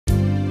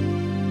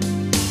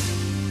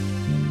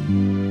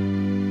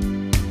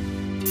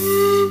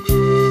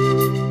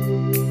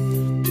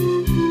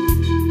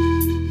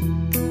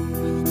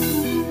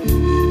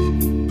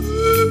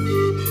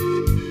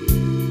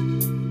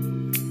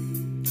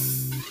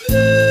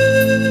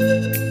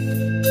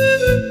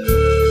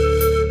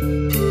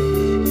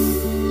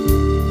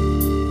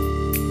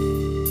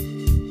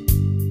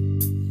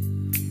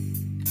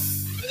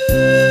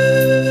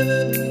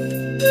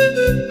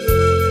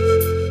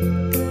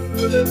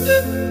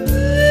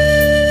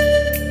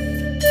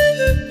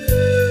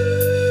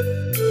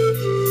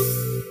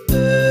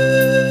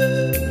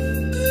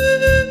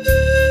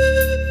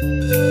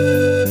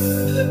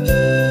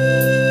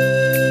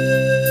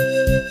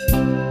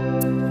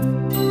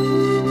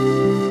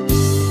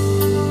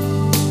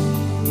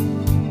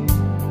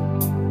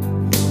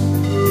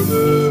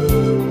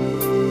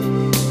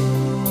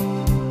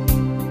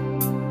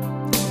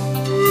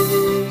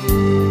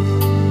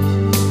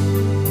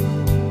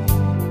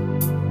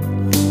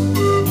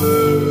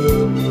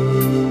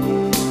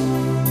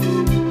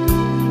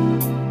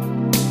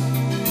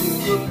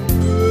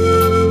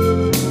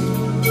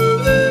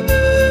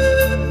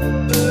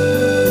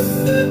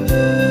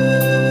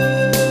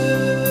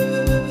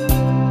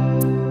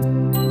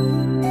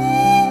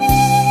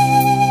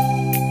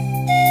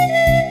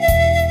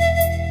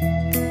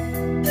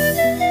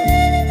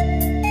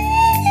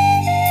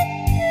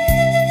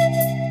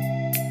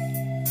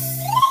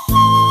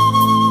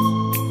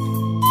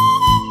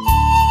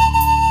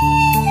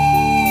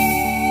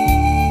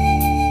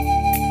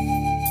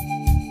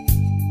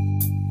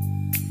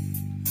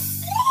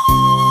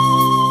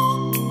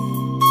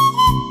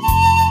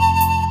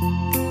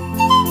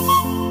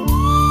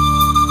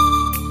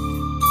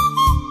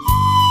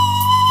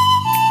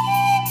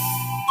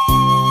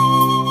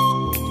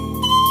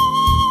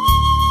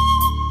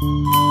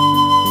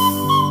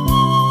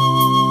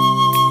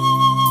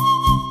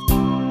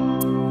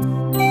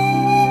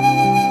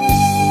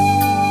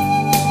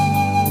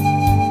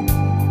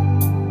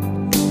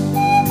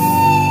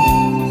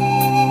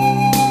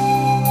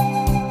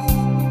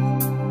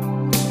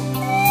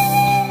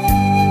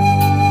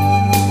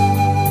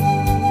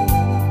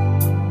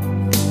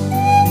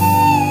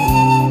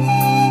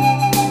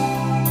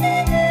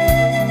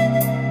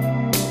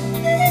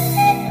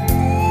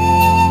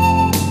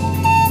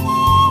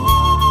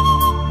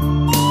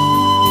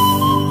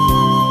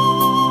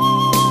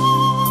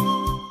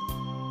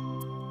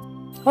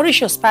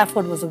Horatio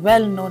Spafford was a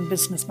well-known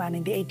businessman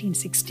in the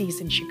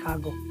 1860s in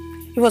Chicago.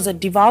 He was a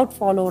devout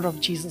follower of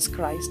Jesus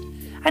Christ,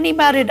 and he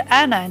married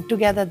Anna, and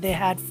together they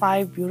had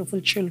 5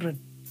 beautiful children.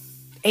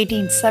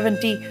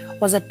 1870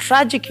 was a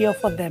tragic year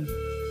for them.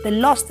 They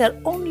lost their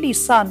only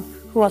son,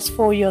 who was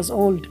 4 years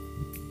old.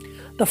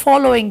 The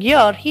following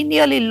year, he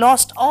nearly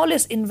lost all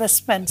his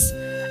investments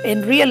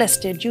in real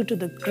estate due to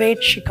the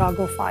Great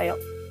Chicago Fire.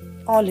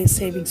 All his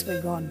savings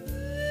were gone.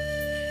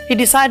 He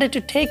decided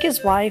to take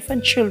his wife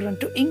and children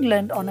to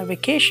England on a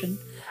vacation,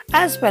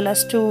 as well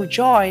as to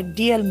join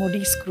D.L.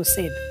 Moody's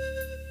crusade.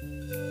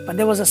 But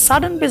there was a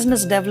sudden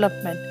business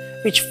development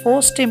which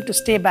forced him to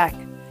stay back,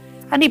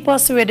 and he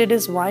persuaded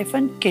his wife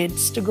and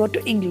kids to go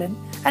to England,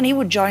 and he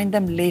would join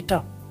them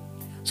later.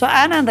 So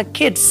Anna and the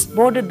kids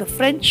boarded the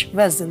French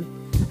vessel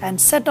and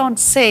set on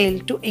sail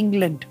to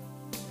England.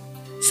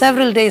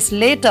 Several days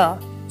later,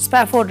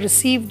 Spafford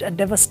received a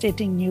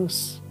devastating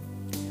news.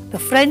 The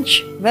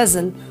French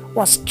vessel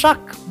was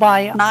struck by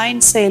a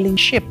 9-sailing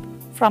ship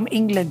from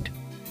England.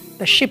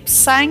 The ship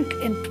sank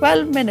in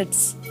 12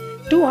 minutes.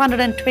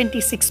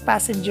 226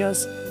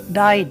 passengers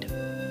died.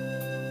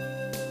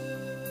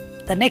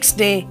 The next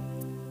day,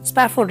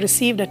 Spafford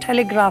received a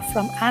telegraph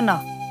from Anna,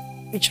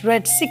 which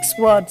read 6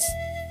 words,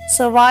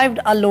 "Survived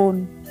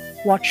alone,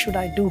 what should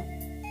I do?"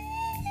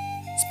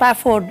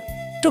 Spafford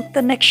took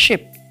the next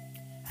ship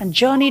and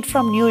journeyed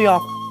from New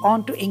York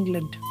on to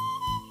England.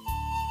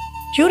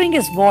 During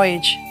his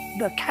voyage,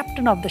 the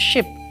captain of the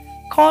ship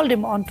called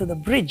him onto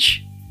the bridge,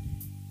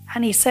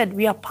 and he said,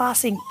 "We are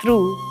passing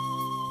through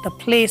the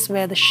place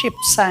where the ship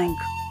sank."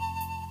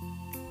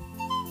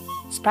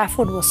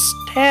 Spafford was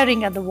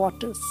staring at the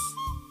waters,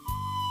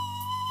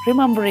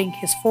 remembering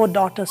his 4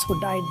 daughters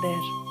who died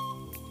there.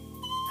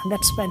 And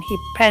that's when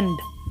he penned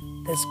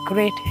this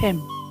great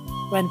hymn,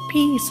 "When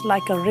peace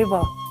like a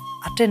river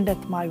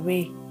attendeth my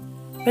way,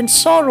 when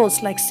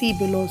sorrows like sea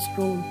billows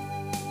roll.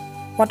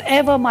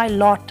 Whatever my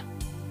lot,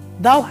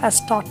 thou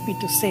hast taught me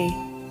to say,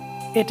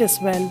 it is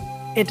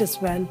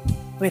well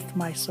with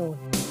my soul."